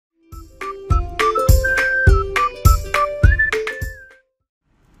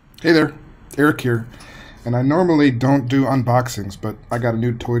Hey there, Eric here. And I normally don't do unboxings, but I got a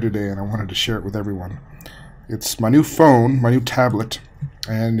new toy today and I wanted to share it with everyone. It's my new phone, my new tablet,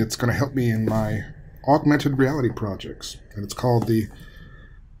 and it's going to help me in my augmented reality projects. And it's called the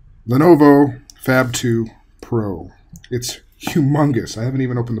Lenovo Phab 2 Pro. It's humongous. I haven't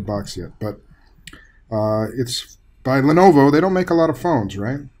even opened the box yet, but it's by Lenovo. They don't make a lot of phones,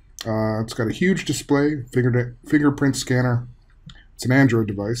 right? It's got a huge display, fingerprint scanner. It's an Android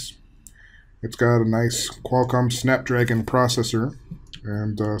device. It's got a nice Qualcomm Snapdragon processor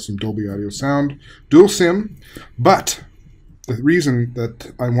and some Dolby Audio sound. Dual SIM, but the reason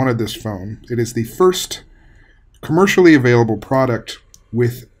that I wanted this phone, it is the first commercially available product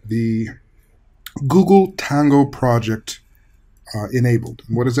with the Google Tango project enabled.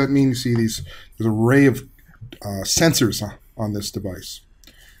 And what does that mean? You see there's an array of sensors on this device,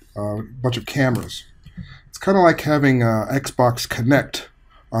 a bunch of cameras. It's kind of like having Xbox Connect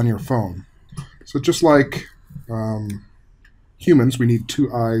on your phone. So just like humans, we need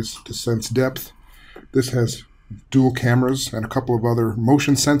two eyes to sense depth. This has dual cameras and a couple of other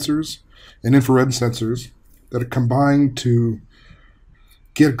motion sensors and infrared sensors that are combined to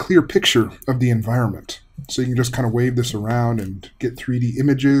get a clear picture of the environment. So you can just kind of wave this around and get 3D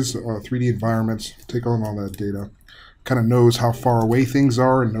images, 3D environments, take on all that data. Kind of knows how far away things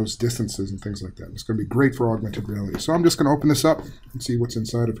are and knows distances and things like that. It's going to be great for augmented reality. So I'm just going to open this up and see what's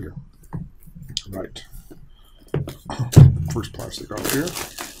inside of here. Right. First plastic off here.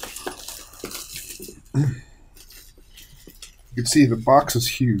 You can see the box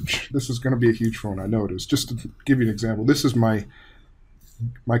is huge. This is going to be a huge phone. I know it is. Just to give you an example, this is my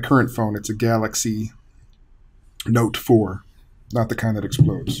current phone. It's a Galaxy Note 4, not the kind that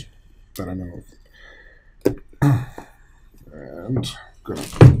explodes that I know of. And I'm going to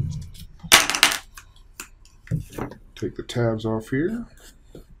take the tabs off here.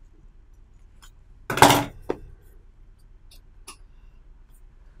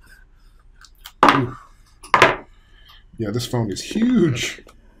 Yeah, this phone is huge.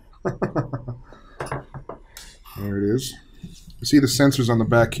 There it is. You see the sensors on the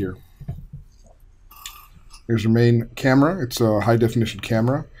back here. Here's your main camera. It's a high-definition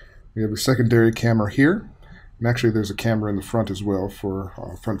camera. We have a secondary camera here. And actually, there's a camera in the front as well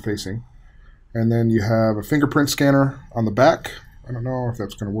for front-facing. And then you have a fingerprint scanner on the back. I don't know if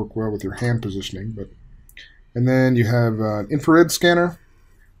that's going to work well with your hand positioning, but and then you have an infrared scanner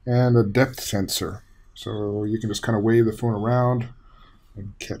and a depth sensor. So you can just kind of wave the phone around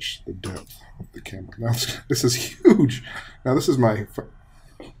and catch the depth of the camera. Now this is huge. Now this is my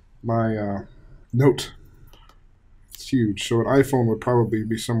Note. It's huge. So an iPhone would probably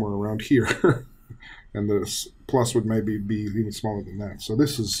be somewhere around here, and the Plus would maybe be even smaller than that. So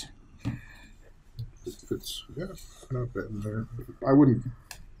this is, it fits, yeah, not bad in there. I wouldn't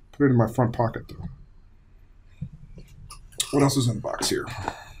put it in my front pocket though. What else is in the box here?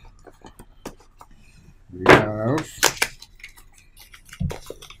 We have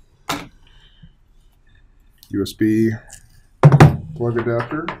USB plug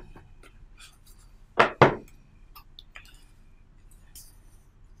adapter,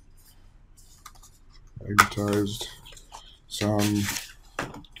 magnetized, some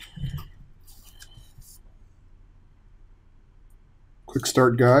quick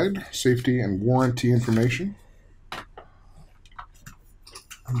start guide, safety and warranty information, a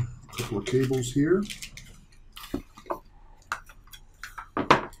couple of cables here,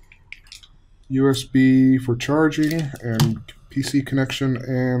 USB for charging and PC connection,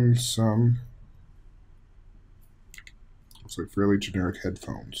 and some, looks like fairly generic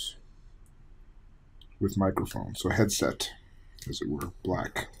headphones with microphone. So a headset, as it were,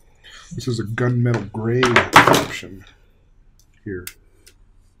 black. This is a gunmetal gray option here.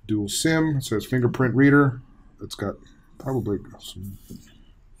 Dual SIM, it says fingerprint reader. It's got probably some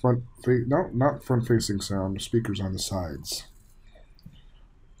not front-facing sound, speakers on the sides.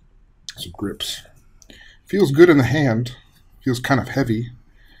 Some grips. Feels good in the hand. Feels kind of heavy.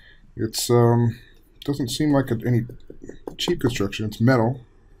 It's doesn't seem like any cheap construction. It's metal,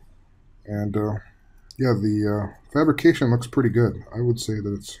 and yeah, the fabrication looks pretty good. I would say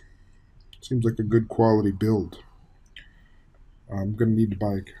that it seems like a good quality build. I'm gonna need to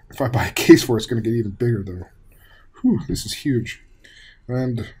buy. If I buy a case for it, it's gonna get even bigger though. Whew, this is huge,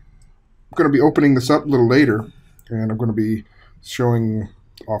 and I'm gonna be opening this up a little later, and I'm gonna be showing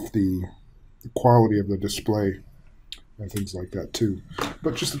off the quality of the display and things like that too.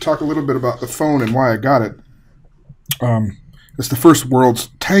 But just to talk a little bit about the phone and why I got it, it's the first world's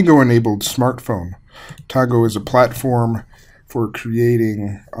Tango-enabled smartphone. Tango is a platform for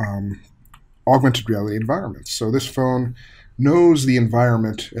creating augmented reality environments. So this phone knows the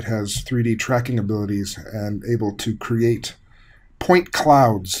environment. It has 3D tracking abilities and able to create point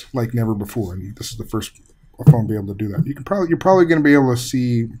clouds like never before. And this is the first phone to be able to do that. You're probably going to be able to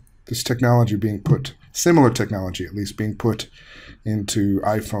see this technology being put, similar technology at least, being put into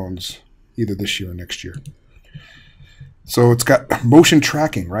iPhones either this year or next year. So it's got motion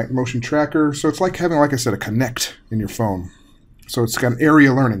tracking, right? Motion tracker. So it's like having, like I said, a Connect in your phone. So it's got an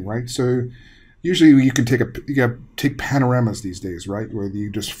area learning, right? So usually you can take panoramas these days, right? Where you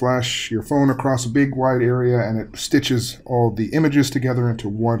just flash your phone across a big wide area and it stitches all the images together into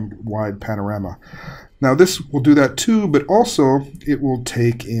one wide panorama. Now this will do that too, but also it will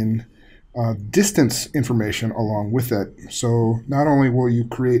take in distance information along with it. So not only will you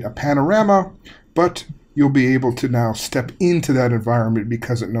create a panorama, but you'll be able to now step into that environment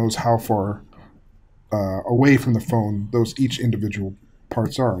because it knows how far away from the phone those each individual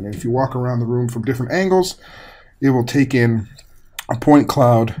parts are. And if you walk around the room from different angles, it will take in a point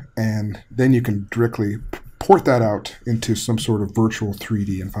cloud, and then you can directly port that out into some sort of virtual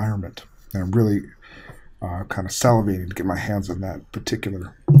 3D environment. And I'm really kind of salivating to get my hands on that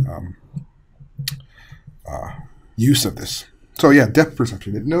particular use of this. So yeah, depth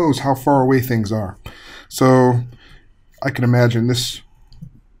perception. It knows how far away things are. So I can imagine this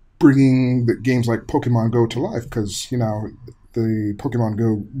bringing the games like Pokemon Go to life, because, you know, the Pokemon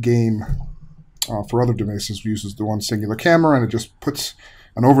Go game for other devices uses the one singular camera, and it just puts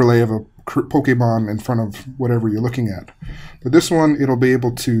an overlay of a Pokemon in front of whatever you're looking at. But this one, it'll be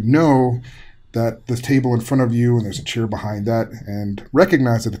able to know that the table in front of you and there's a chair behind that, and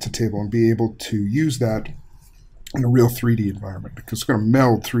recognize that it's a table and be able to use that in a real 3D environment, because it's going to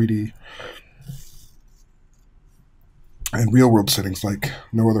meld 3D and real world settings like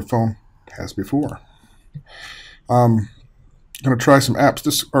no other phone has before. I'm going to try some apps.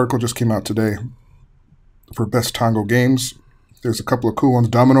 This article just came out today for best Tango games. There's a couple of cool ones.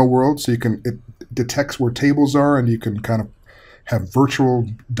 Domino World, so it detects where tables are and you can kind of have virtual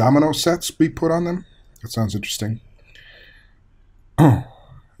domino sets be put on them. That sounds interesting.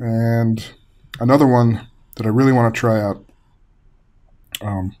 And another one that I really want to try out,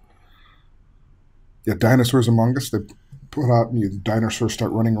 Dinosaurs Among Us. They put out, dinosaurs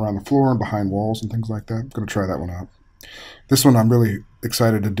start running around the floor and behind walls and things like that. I'm going to try that one out. This one I'm really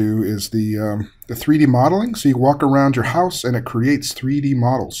excited to do is the 3D modeling. So you walk around your house and it creates 3D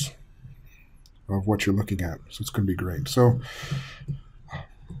models of what you're looking at. So it's going to be great. So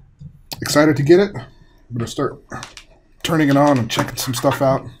excited to get it. I'm going to start turning it on and checking some stuff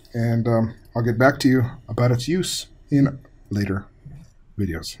out. And I'll get back to you about its use in later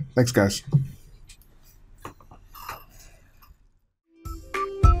videos. Thanks, guys.